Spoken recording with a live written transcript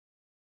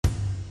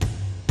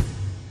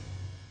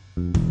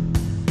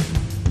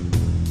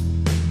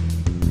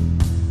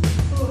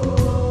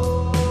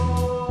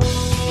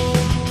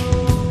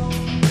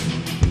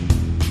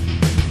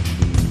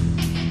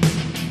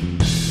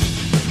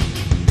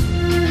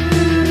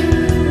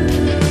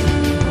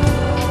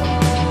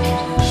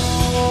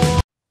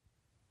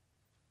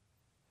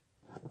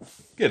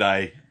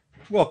G'day,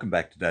 welcome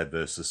back to Dad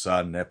vs.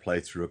 Son, our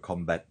playthrough of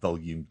Combat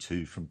Volume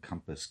 2 from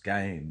Compass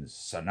Games,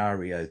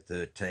 Scenario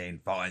 13,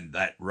 Find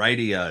That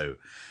Radio.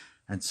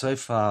 And so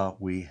far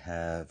we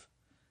have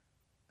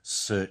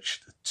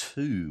searched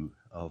 2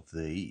 of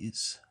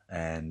these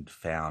and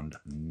found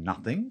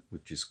nothing,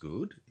 which is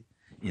good,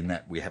 in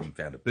that we haven't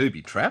found a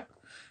booby trap,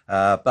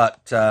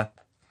 but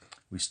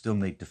we still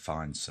need to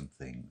find some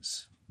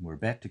things. We're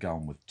about to go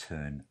on with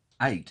turn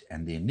 8,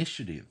 and the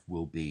initiative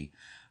will be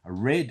a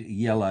red,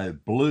 yellow,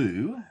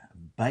 blue,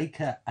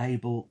 Baker,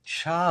 Abel,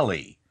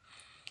 Charlie.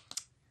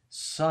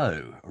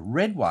 So,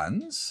 red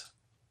ones,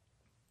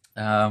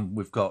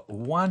 we've got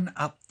one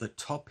up the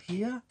top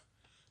here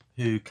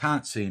who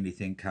can't see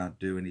anything, can't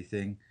do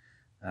anything.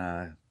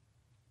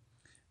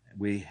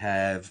 We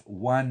have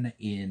one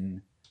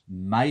in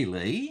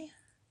melee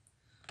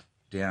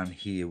down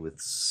here with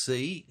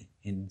C,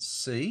 in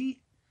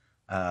C,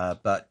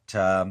 but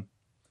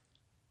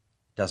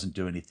doesn't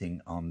do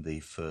anything on the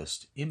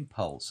first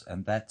impulse,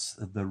 and that's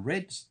the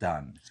red's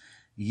done.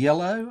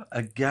 Yellow,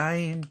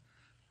 again,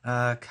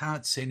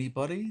 can't see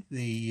anybody.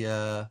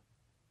 The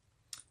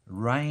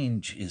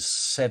range is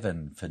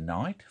 7 for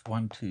night.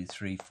 1, 2,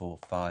 3, 4,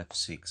 5,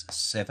 6,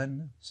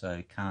 7.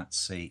 So can't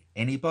see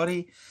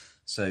anybody.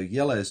 So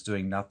yellow's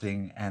doing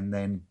nothing. And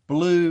then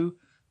blue,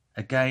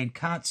 again,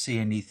 can't see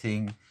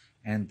anything.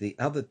 And the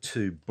other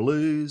 2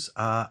 blues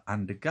are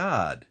under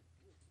guard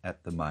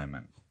at the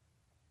moment.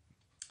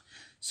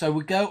 So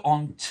we go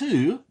on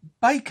to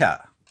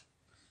Baker.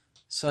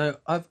 So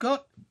I've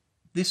got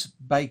this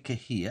Baker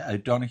here,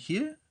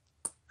 O'Donoghue,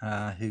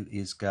 who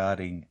is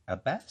guarding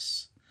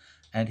Abbas,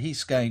 and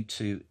he's going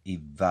to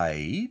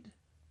evade.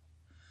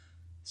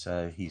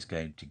 So he's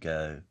going to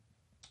go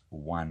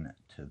 1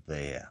 to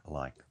there,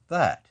 like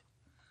that.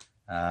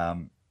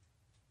 And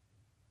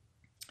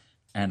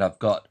I've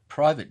got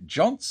Private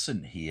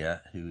Johnson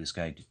here, who is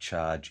going to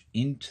charge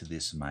into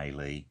this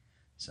melee.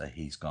 So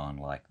he's gone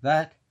like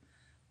that.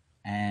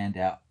 And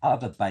our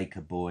other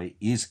Baker boy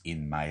is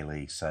in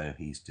melee, so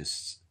he's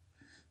just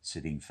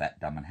sitting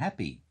fat, dumb and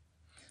happy.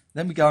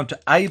 Then we go on to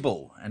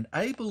Abel, and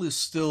Abel is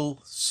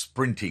still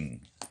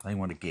sprinting. They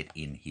want to get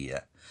in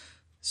here.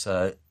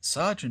 So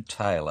Sergeant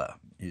Taylor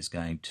is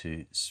going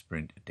to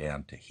sprint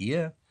down to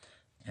here,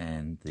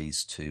 and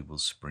these 2 will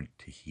sprint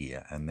to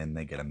here, and then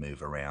they're going to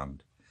move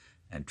around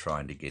and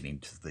trying to get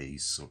into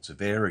these sorts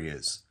of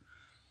areas.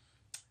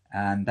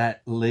 And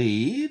that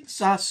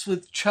leaves us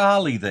with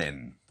Charlie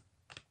then.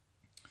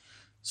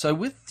 So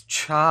with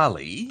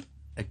Charlie,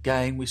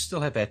 again, we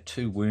still have our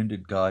 2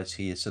 wounded guys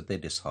here, so they're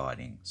just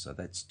hiding. So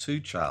that's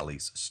 2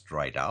 Charlies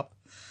straight up.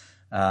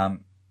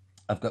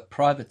 I've got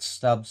Private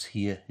Stubbs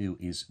here who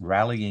is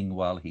rallying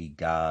while he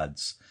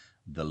guards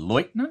the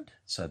lieutenant.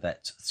 So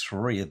that's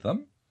 3 of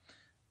them.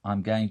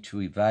 I'm going to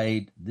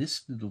evade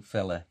this little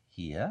fella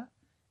here.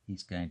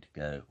 He's going to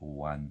go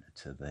 1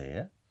 to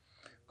there.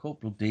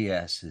 Corporal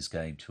Diaz is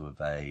going to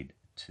evade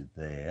to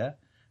there.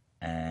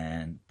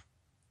 And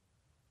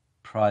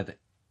Private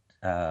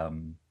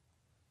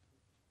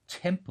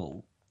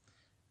Temple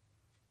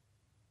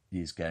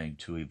is going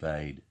to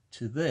evade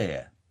to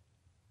there.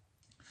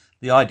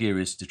 The idea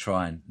is to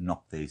try and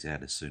knock these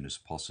out as soon as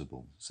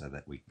possible so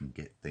that we can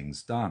get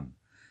things done.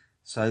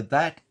 So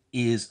that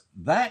is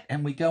that,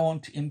 and we go on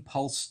to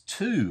Impulse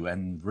 2,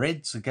 and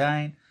reds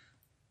again.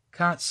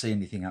 Can't see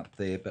anything up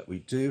there, but we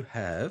do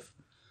have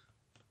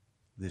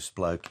this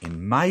bloke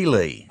in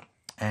melee,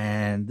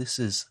 and this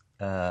is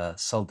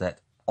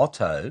Soldat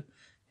Otto,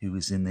 who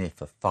is in there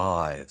for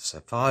 5. So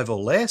 5 or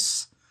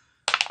less.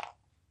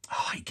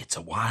 Oh, he gets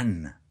a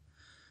 1.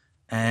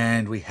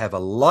 And we have a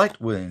light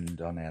wound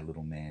on our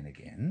little man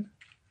again.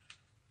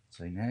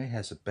 So now he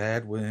has a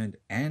bad wound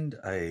and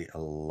a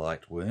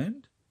light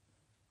wound.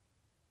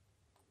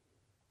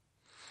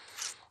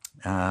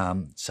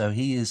 So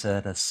he is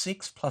at a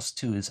 6 plus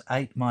 2 is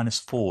 8 minus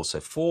 4. So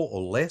 4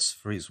 or less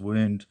for his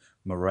wound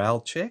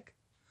morale check.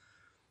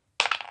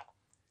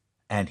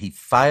 And he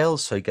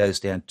fails, so he goes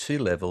down 2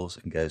 levels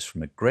and goes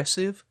from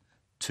aggressive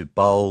to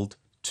bold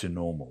to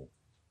normal.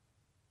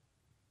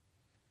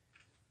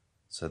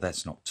 So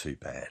that's not too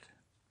bad.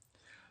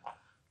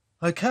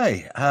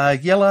 Okay,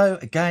 yellow,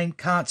 again,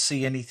 can't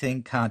see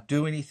anything, can't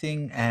do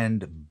anything.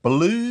 And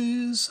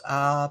blues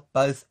are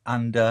both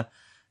under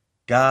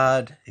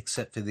guard,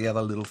 except for the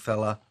other little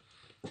fella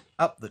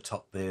up the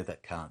top there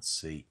that can't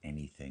see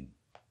anything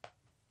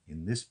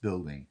in this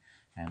building.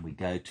 And we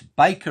go to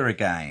Baker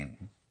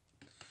again.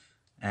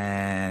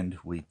 And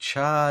we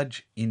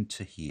charge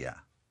into here.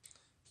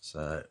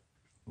 So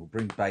we'll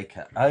bring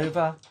Baker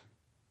over.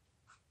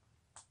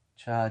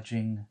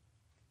 Charging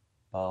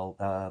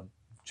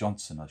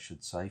Johnson, I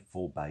should say,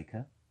 for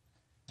Baker.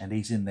 And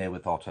he's in there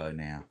with Otto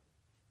now.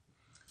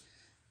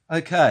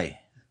 Okay,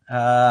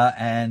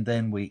 and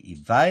then we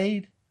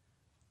evade,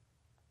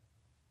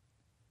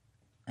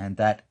 and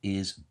that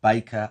is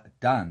Baker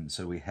done.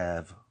 So we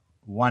have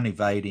 1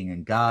 evading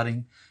and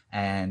guarding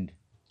and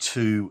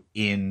 2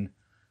 in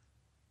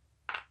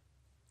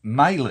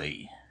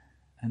melee.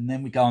 And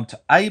then we go on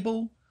to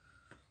Abel.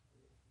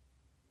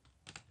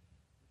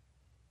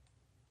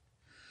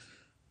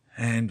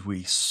 And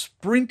we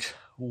sprint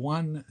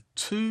 1,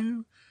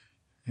 2,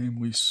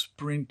 and we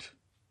sprint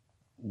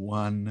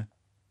 1,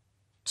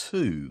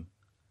 2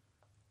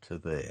 to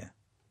there.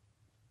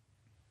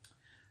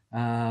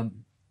 And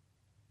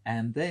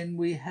then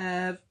we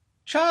have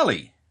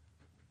Charlie.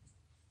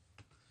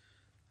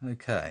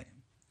 Okay,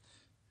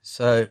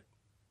 so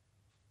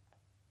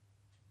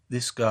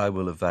this guy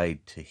will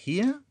evade to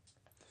here.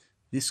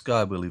 This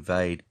guy will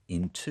evade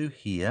into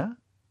here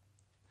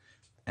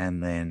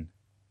and then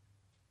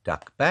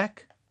duck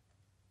back.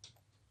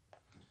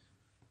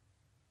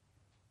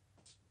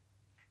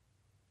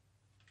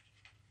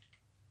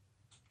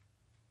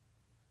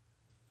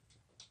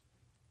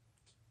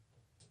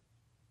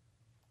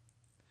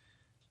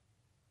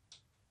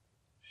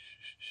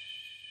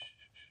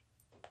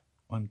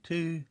 One,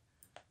 two.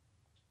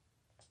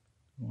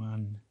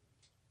 1,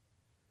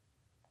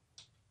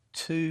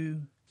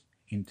 2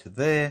 into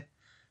there,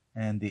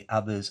 and the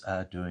others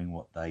are doing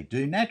what they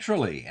do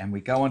naturally. And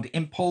we go on to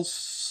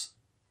impulse.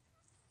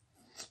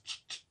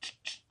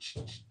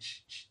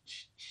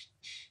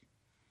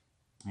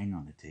 Hang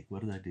on a tick,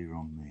 what did I do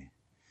wrong there?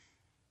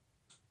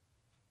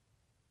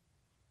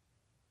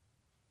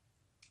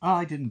 Oh,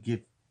 I didn't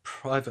give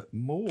Private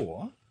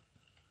Moore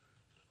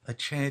a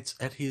chance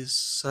at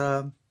his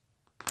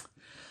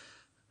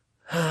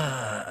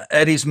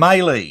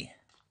melee.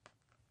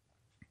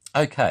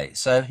 Okay,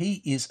 so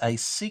he is a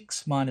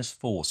 6 minus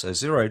 4, so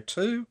 0,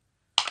 2.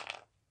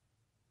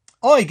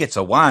 Oh, he gets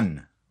a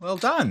 1. Well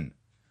done.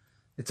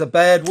 It's a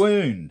bad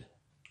wound.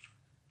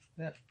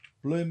 That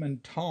bloomin'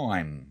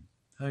 time.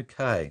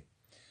 Okay,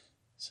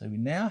 so we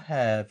now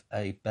have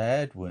a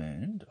bad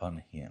wound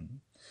on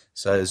him.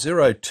 So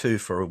 0, 2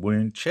 for a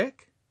wound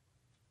check.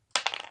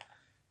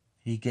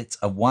 He gets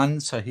a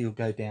 1, so he'll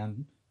go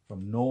down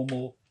from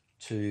normal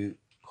to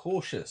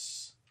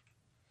cautious.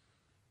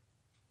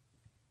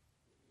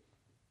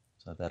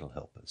 So that'll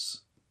help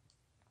us.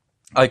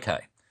 Okay.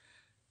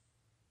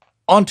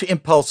 On to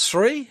impulse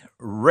 3.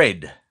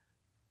 Red.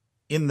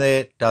 In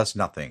there does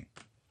nothing.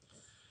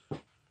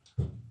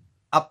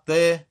 Up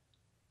there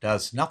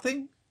does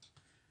nothing.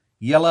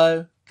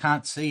 Yellow,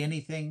 can't see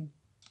anything.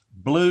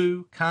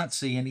 Blue, can't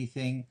see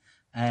anything.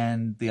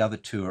 And the other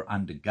 2 are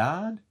under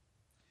guard.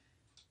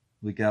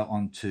 We go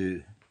on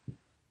to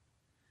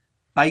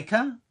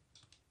Baker.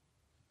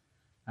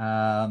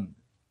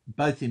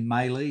 Both in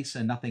melee,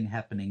 so nothing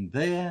happening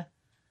there.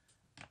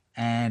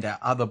 And our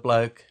other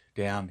bloke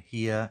down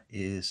here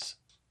is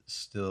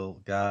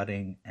still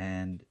guarding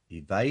and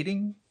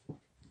evading.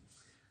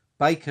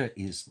 Baker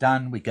is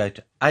done. We go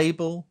to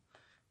Abel,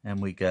 and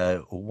we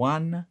go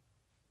 1,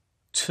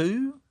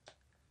 2,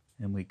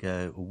 and we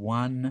go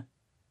 1,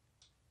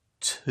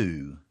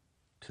 2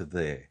 to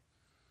there.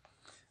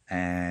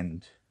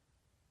 And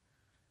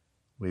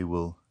we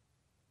will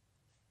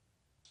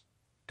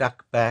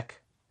duck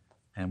back,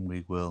 and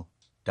we will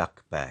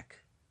duck back.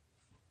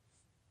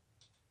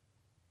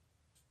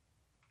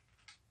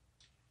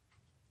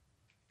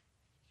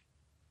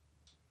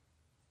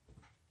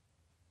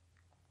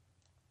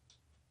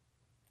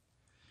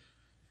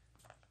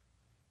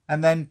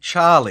 And then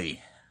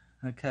Charlie.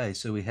 Okay,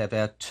 so we have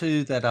our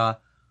 2 that are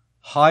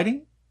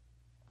hiding.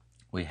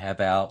 We have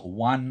our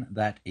 1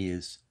 that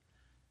is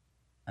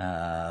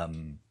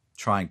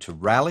trying to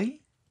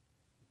rally.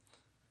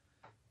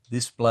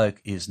 This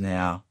bloke is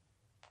now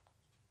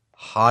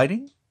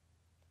hiding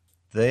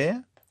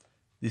there.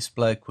 This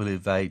bloke will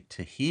evade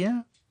to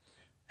here,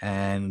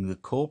 and the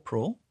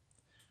corporal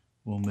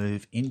will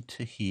move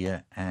into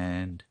here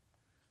and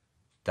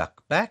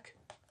duck back.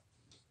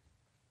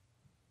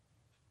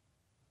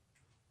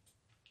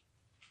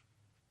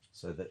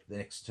 So that the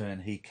next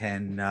turn he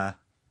can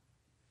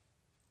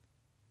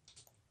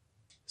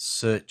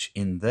search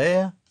in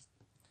there.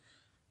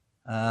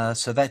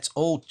 So that's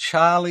all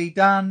Charlie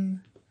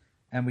done.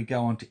 And we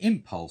go on to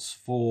impulse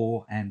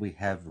 4, and we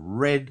have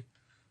red.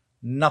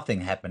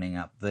 Nothing happening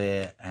up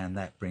there, and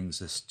that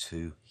brings us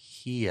to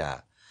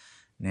here.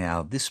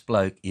 Now, this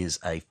bloke is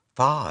a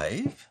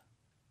 5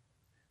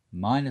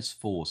 minus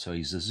 4, so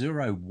he's a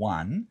 0,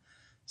 1.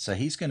 So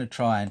he's going to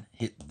try and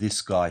hit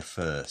this guy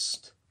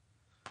first.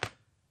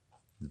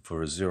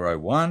 For a 0,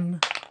 1,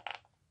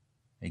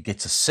 he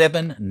gets a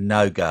 7,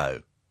 no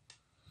go.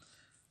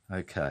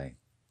 Okay,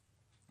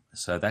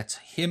 so that's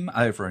him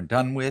over and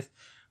done with.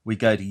 We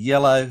go to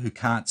yellow, who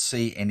can't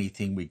see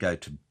anything. We go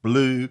to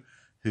blue,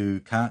 who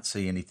can't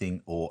see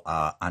anything or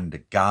are under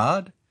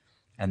guard.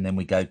 And then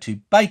we go to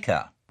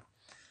Baker.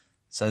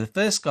 So the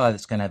first guy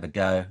that's going to have a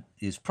go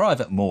is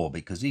Private Moore,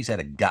 because he's had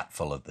a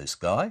gutful of this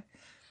guy.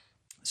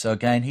 So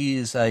again, he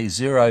is a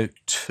 0,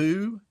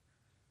 2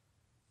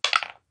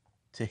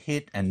 to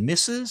hit and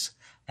misses.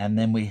 And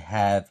then we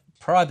have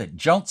Private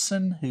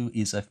Johnson, who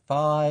is a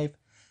 5.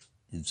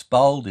 His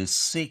bold is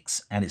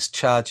 6, and his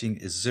charging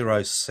is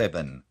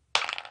 0.7.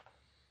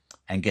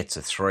 And gets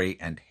a 3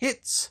 and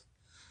hits.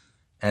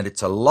 And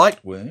it's a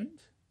light wound,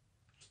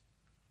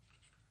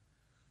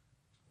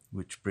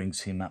 which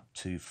brings him up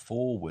to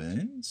 4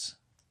 wounds.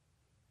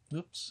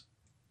 Oops.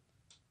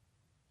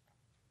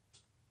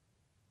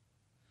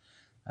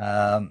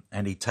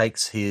 And he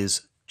takes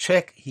his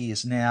check. He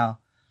is now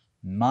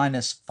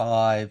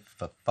 -5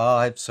 for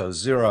 5, so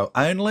 0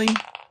 only.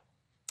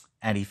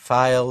 And he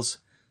fails,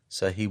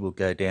 so he will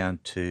go down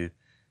to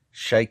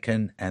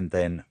shaken and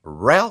then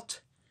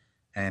rout.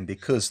 And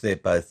because they're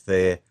both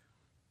there,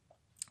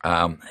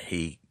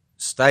 he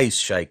stays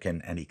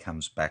shaken and he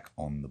comes back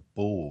on the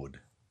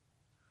board.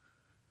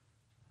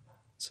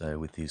 So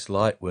with his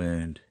light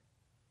wound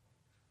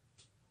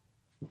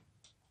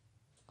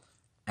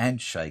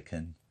and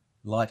shaken,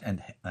 light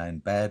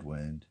and bad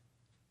wound,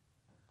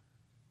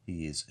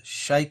 he is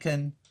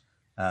shaken,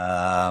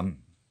 and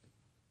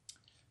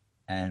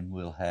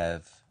we'll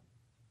have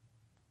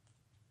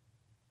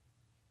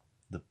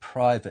the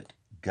private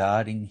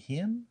guarding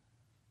him.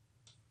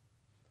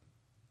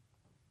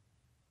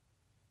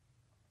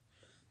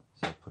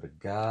 So put a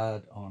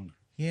guard on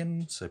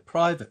him. So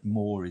Private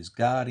Moore is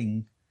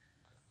guarding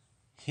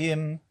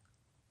him.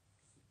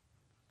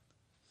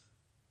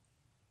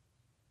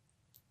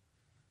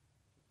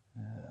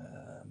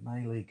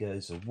 Melee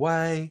goes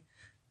away,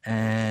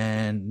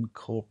 and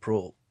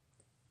Corporal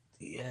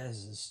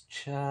Diaz's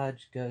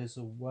charge goes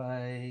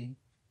away.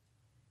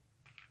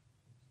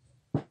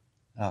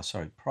 Oh,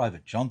 sorry,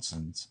 Private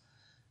Johnson's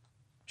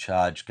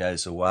charge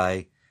goes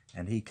away,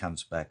 and he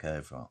comes back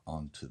over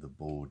onto the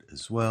board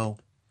as well.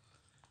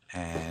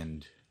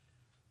 And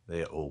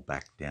they're all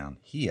back down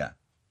here.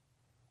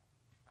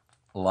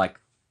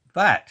 Like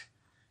that.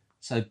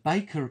 So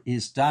Baker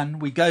is done.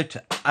 We go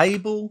to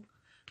Abel,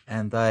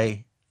 and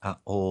they are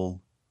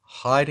all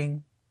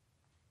hiding.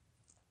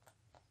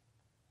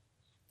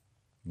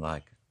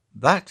 Like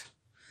that.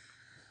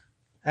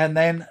 And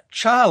then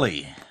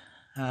Charlie.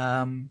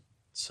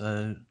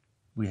 So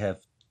we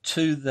have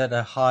 2 that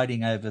are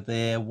hiding over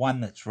there,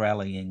 1 that's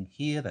rallying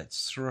here,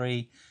 that's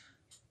 3,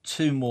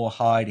 2 more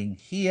hiding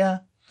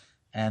here,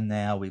 and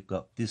now we've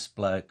got this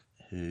bloke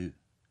who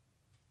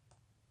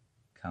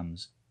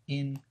comes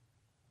in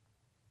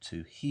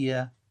to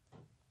here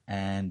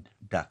and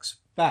ducks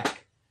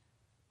back.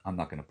 I'm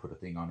not going to put a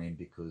thing on him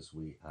because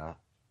we are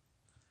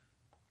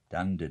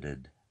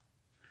dunded.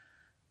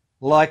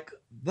 Like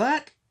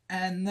that,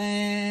 and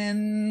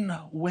then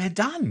we're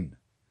done.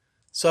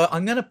 So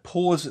I'm going to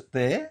pause it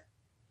there.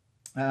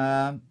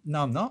 No,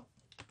 I'm not.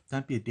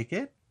 Don't be a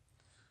dickhead.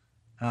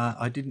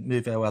 I didn't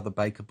move our other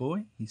baker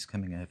boy. He's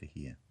coming over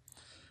here.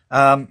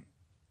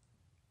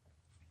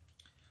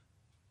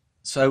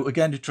 So we're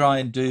going to try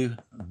and do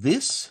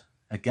this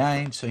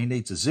again. So he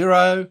needs a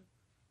 0.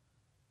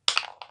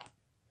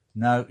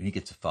 No, he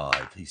gets a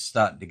 5. He's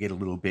starting to get a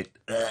little bit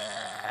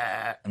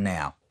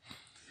now.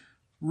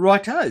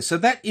 Righto. So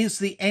that is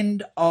the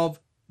end of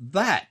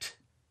that.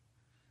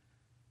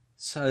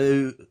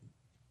 So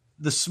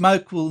the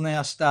smoke will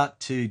now start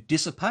to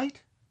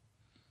dissipate.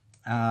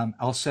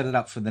 I'll set it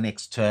up for the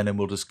next turn, and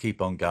we'll just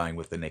keep on going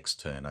with the next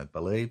turn, I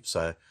believe.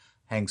 So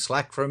hang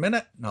slack for a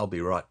minute, and I'll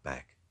be right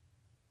back.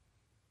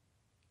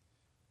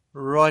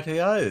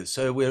 Rightio,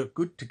 so we're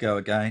good to go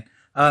again.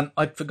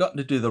 I'd forgotten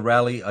to do the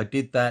rally. I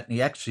did that, and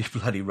he actually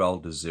bloody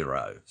rolled a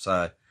 0.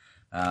 So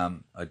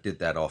I did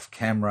that off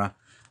camera.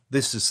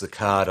 This is the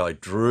card I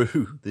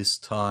drew this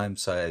time.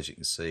 So as you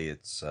can see,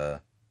 it's...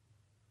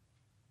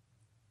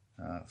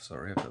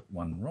 sorry, I've got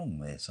one wrong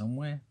there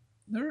somewhere.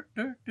 1,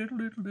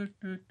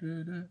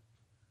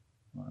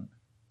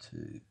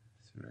 2,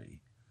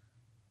 3.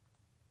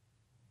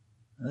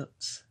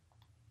 Oops.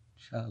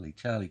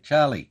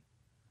 Charlie.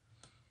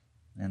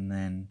 And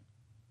then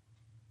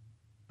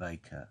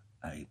Baker,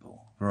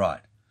 Abel.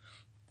 Right.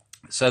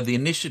 So the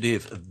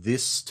initiative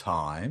this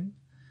time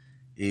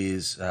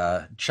is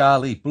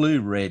Charlie,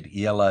 blue, red,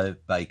 yellow,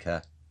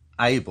 Baker,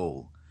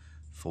 Abel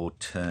for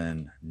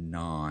turn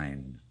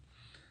 9.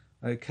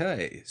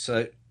 Okay,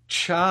 so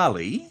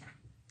Charlie,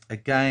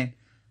 again,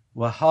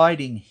 we're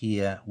hiding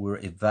here, we're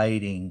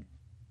evading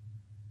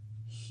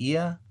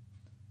here,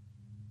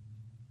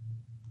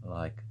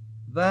 like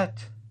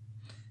that,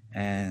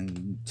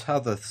 and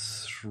t'other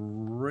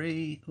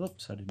 3,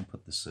 oops, I didn't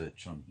put the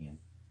search on here.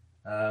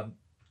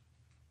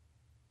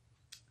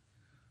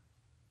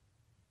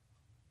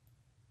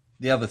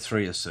 The other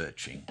 3 are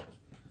searching.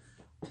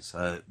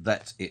 So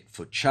that's it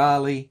for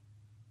Charlie.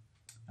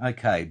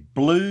 Okay,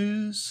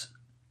 blues,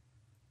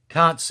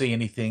 can't see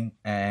anything,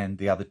 and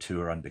the other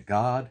 2 are under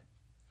guard.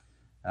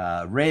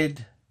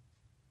 Red,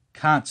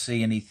 can't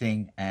see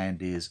anything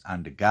and is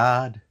under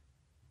guard.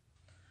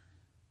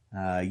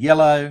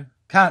 Yellow,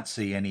 can't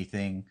see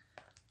anything.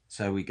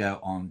 So we go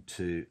on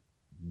to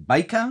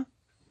Baker,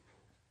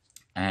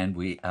 and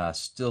we are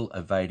still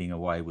evading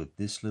away with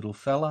this little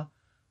fella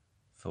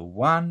for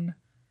 1.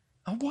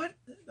 Oh, what?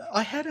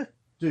 I had a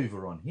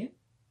Duver on here.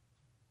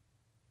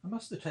 I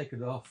must have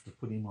taken it off to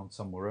put him on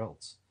somewhere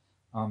else.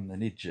 I'm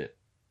an idiot.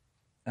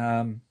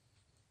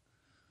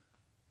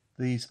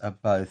 These are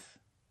both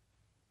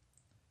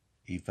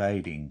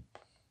evading.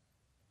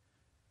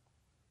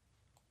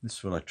 This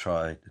is what I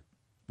tried.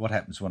 What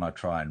happens when I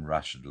try and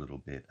rush it a little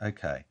bit?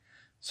 Okay,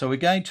 so we're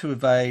going to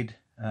evade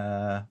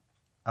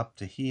up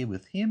to here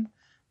with him,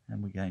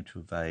 and we're going to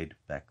evade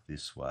back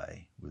this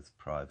way with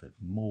Private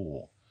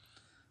Moore,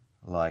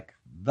 like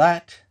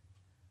that.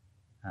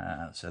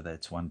 So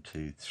that's 1,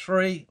 2,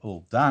 3,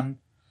 all done.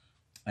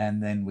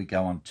 And then we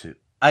go on to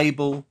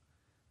Able,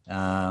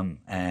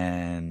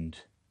 and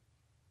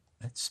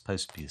that's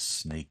supposed to be a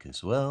sneak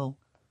as well.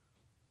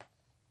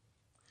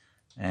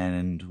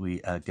 And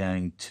we are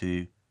going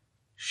to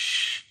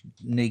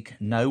sneak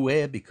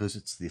nowhere because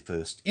it's the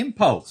first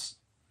impulse.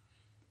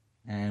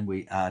 And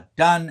we are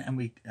done, and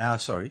we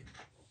sorry,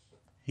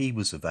 he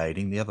was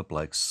evading, the other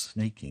bloke's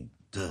sneaking.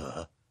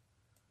 Duh.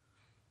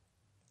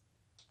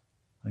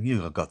 I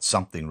knew I got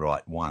something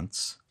right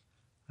once.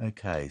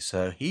 Okay,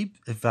 so he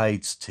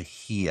evades to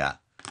here.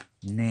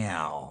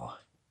 Now,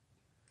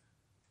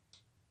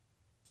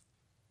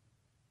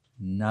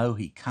 no,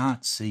 he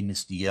can't see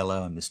Mr.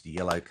 Yellow, and Mr.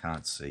 Yellow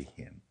can't see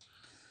him.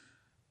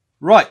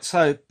 Right,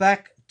 so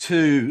back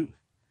to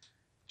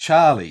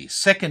Charlie.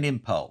 Second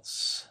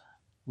impulse.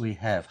 We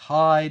have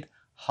hide,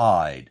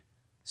 hide,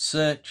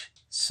 search,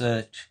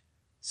 search,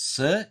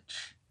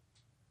 search,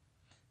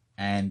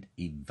 and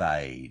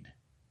evade.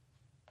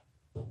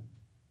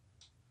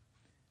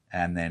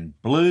 And then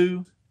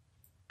blue,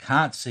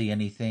 can't see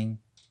anything,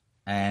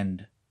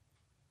 and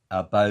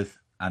are both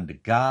under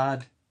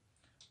guard.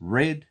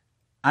 Red,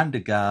 under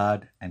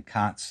guard and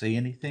can't see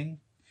anything.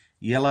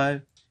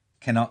 Yellow,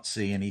 cannot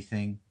see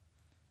anything.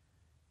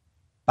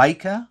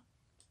 Baker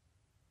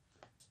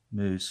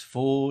moves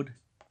forward,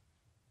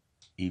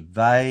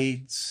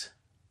 evades,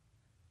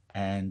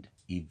 and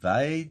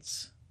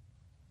evades.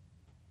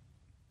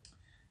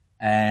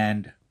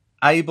 And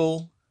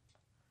Able,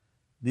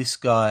 this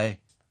guy,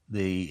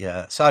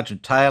 the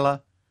Sergeant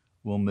Taylor,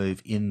 will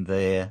move in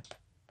there,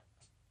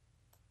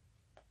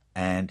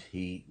 and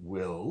he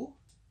will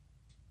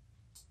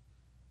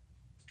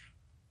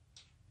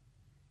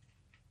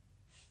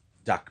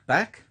duck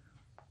back.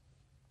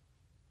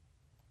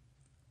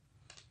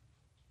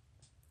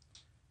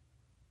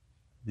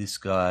 This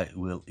guy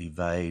will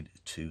evade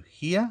to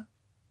here.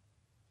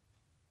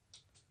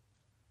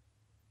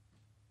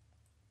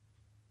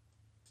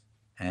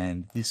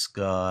 And this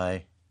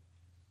guy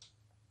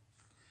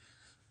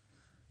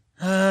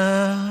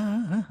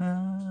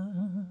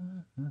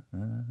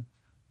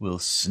will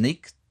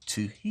sneak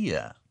to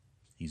here.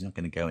 He's not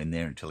going to go in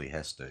there until he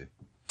has to.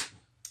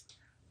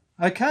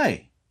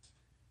 Okay.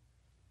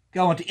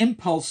 Go on to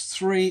impulse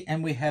 3,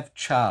 and we have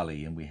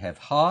Charlie, and we have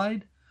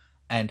hide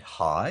and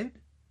hide.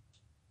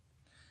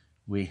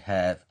 We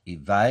have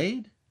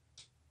evade,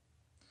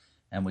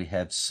 and we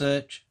have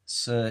search,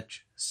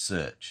 search,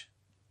 search.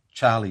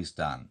 Charlie's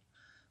done.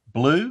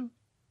 Blue,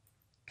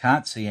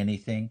 can't see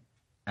anything,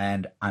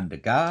 and under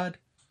guard.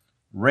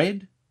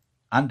 Red,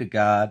 under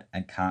guard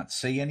and can't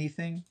see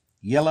anything.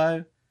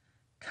 Yellow,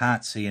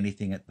 can't see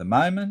anything at the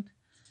moment.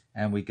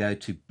 And we go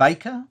to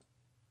Baker,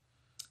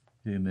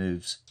 who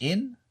moves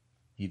in,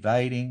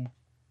 evading,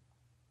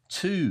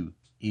 2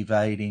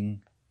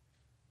 evading,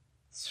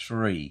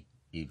 3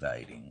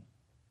 evading.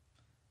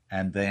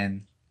 And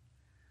then,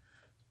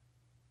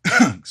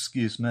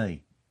 excuse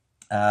me,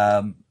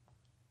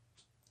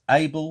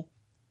 Able,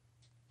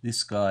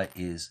 this guy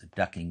is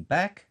ducking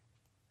back.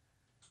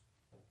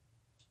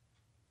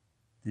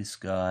 This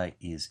guy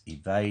is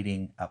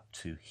evading up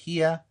to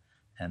here,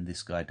 and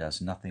this guy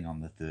does nothing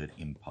on the third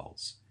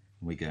impulse.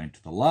 We go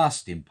into the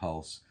last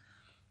impulse,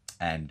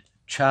 and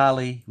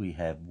Charlie, we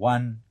have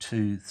 1,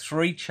 2,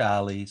 3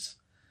 Charlies.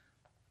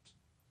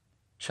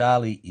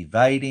 Charlie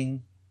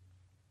evading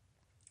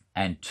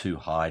and 2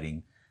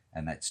 hiding,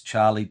 and that's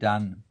Charlie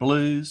done.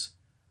 Blues,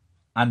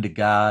 under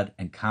guard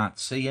and can't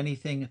see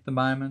anything at the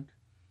moment.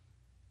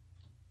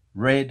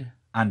 Red,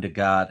 under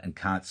guard and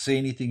can't see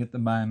anything at the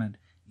moment.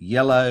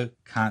 Yellow,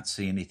 can't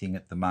see anything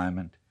at the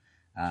moment.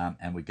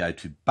 And we go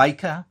to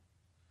Baker,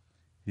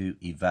 who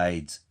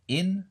evades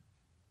in.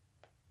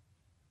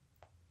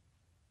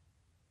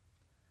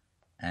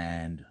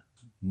 And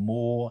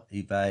Moore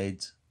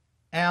evades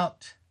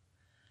out.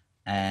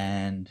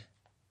 And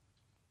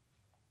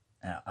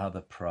our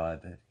other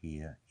private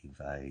here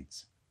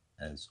evades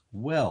as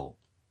well.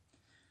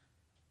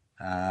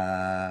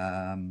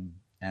 And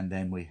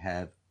then we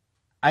have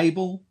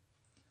Able,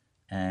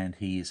 and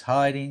he is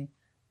hiding.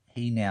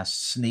 He now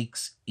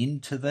sneaks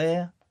into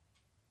there,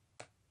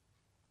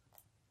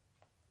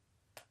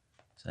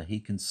 so he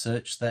can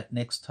search that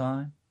next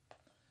time.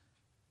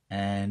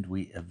 And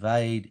we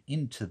evade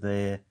into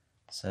there,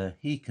 so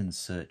he can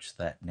search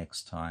that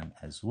next time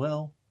as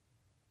well.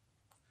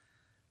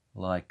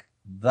 Like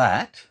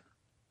that.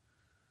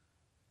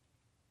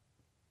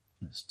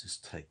 Let's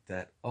just take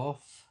that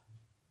off.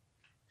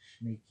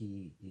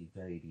 Sneaky,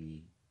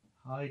 evadey,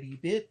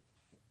 hidey bit.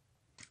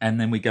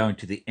 And then we go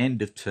into the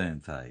end of turn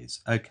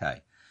phase.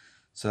 Okay,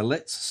 So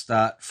let's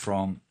start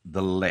from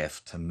the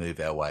left to move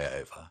our way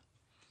over.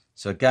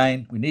 So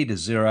again, we need a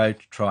 0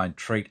 to try and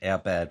treat our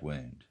bad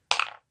wound.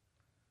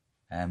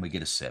 And we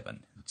get a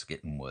 7. It's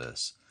getting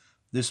worse.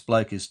 This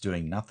bloke is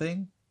doing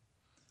nothing.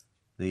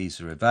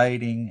 These are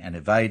evading and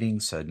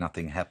evading, so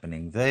nothing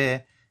happening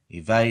there.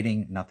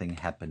 Evading, nothing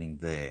happening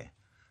there.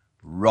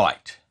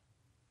 Right.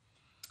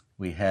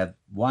 We have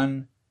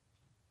 1,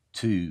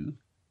 2,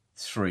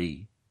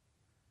 3.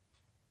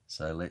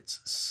 So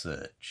let's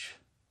search.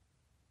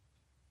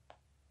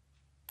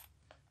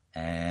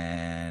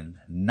 And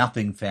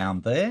nothing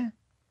found there.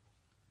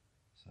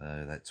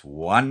 So that's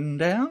 1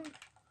 down.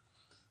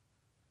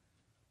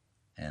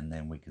 And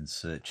then we can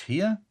search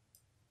here.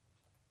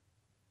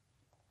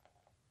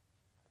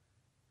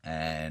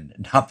 And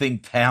nothing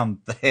found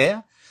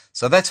there.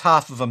 So that's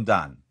half of them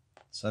done.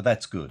 So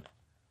that's good.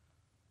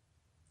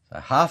 So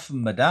half of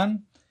them are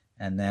done.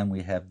 And then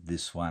we have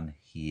this one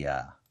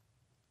here.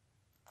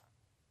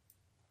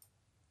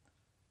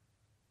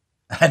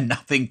 And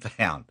nothing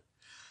found.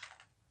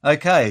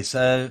 Okay,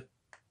 so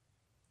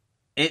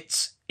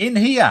it's in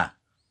here.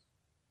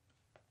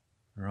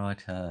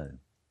 Righto.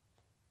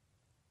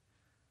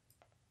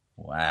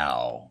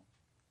 Wow.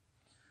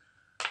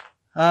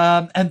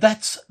 And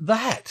that's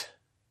that.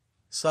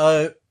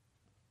 So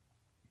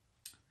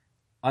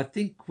I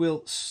think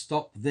we'll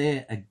stop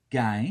there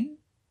again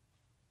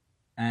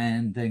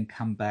and then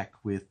come back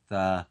with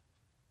turn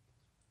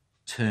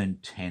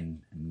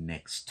 10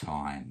 next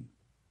time.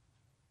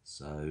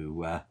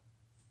 So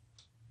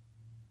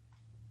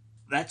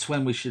that's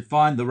when we should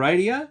find the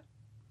radio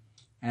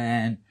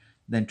and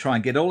then try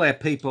and get all our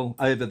people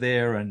over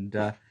there and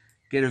get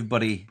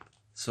everybody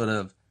sort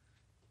of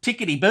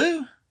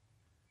tickety-boo.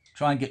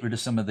 Try and get rid of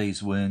some of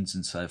these wounds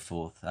and so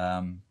forth,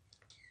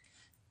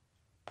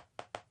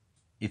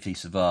 if he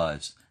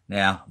survives.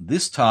 Now,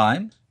 this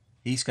time,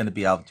 he's going to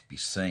be able to be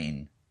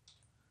seen.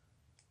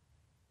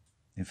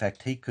 In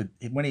fact, he could,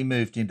 when he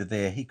moved into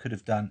there, he could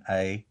have done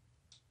a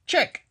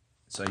check.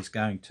 So he's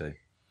going to.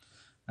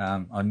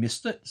 I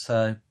missed it,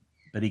 so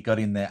but he got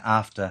in there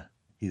after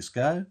his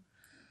go.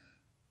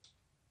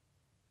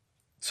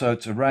 So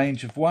it's a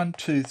range of 1,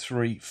 2,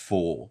 3,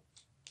 4,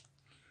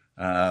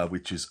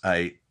 which is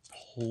a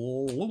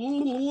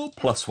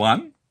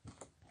 +1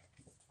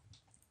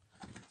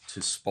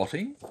 to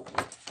spotting,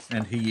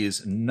 and he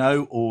is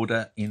no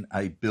order in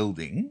a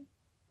building.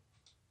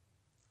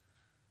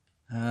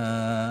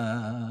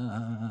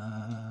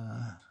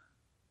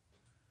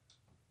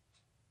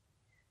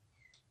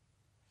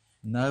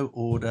 No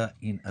order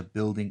in a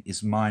building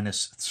is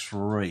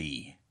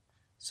 -3.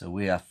 So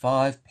we are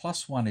 5,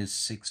 +1 is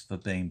 6 for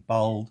being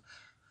bold,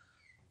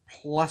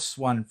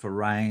 +1 for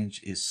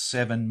range is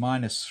 7,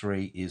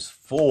 -3 is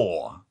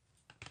 4.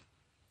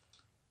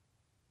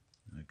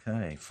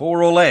 Okay,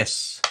 4 or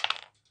less.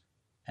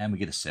 And we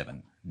get a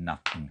 7.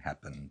 Nothing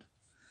happened.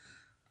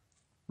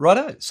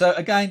 Righto. So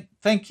again,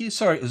 thank you.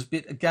 Sorry, it was a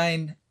bit,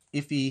 again,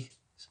 iffy,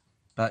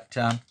 but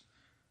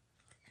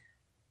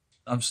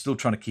I'm still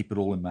trying to keep it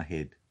all in my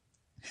head.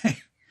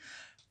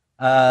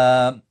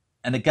 And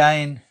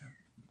again,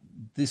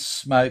 this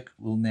smoke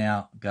will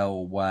now go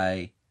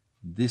away.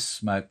 This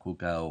smoke will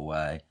go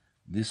away.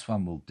 This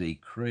one will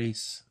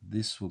decrease.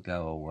 This will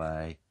go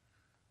away.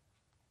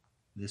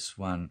 This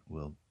one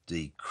will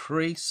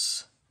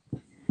decrease.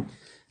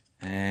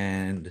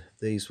 And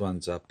these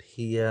ones up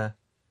here,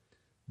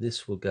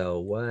 this will go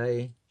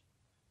away.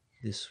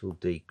 This will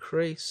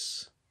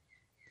decrease.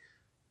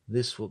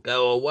 This will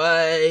go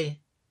away.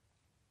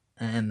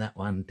 And that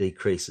one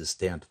decreases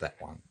down to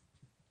that one.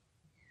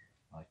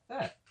 Like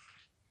that.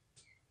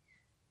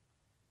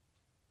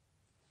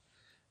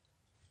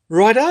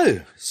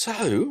 Righto.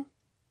 So,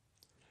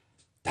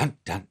 dun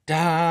dun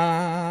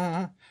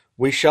dun.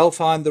 We shall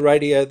find the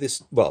radio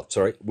this, well,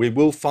 sorry, we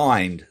will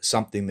find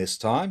something this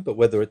time, but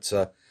whether it's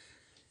a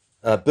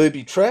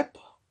booby trap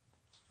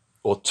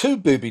or 2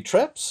 booby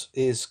traps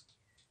is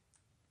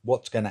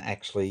what's going to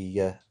actually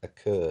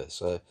occur.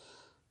 So,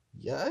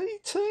 yay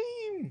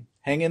team,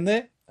 hang in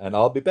there and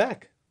I'll be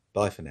back.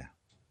 Bye for now.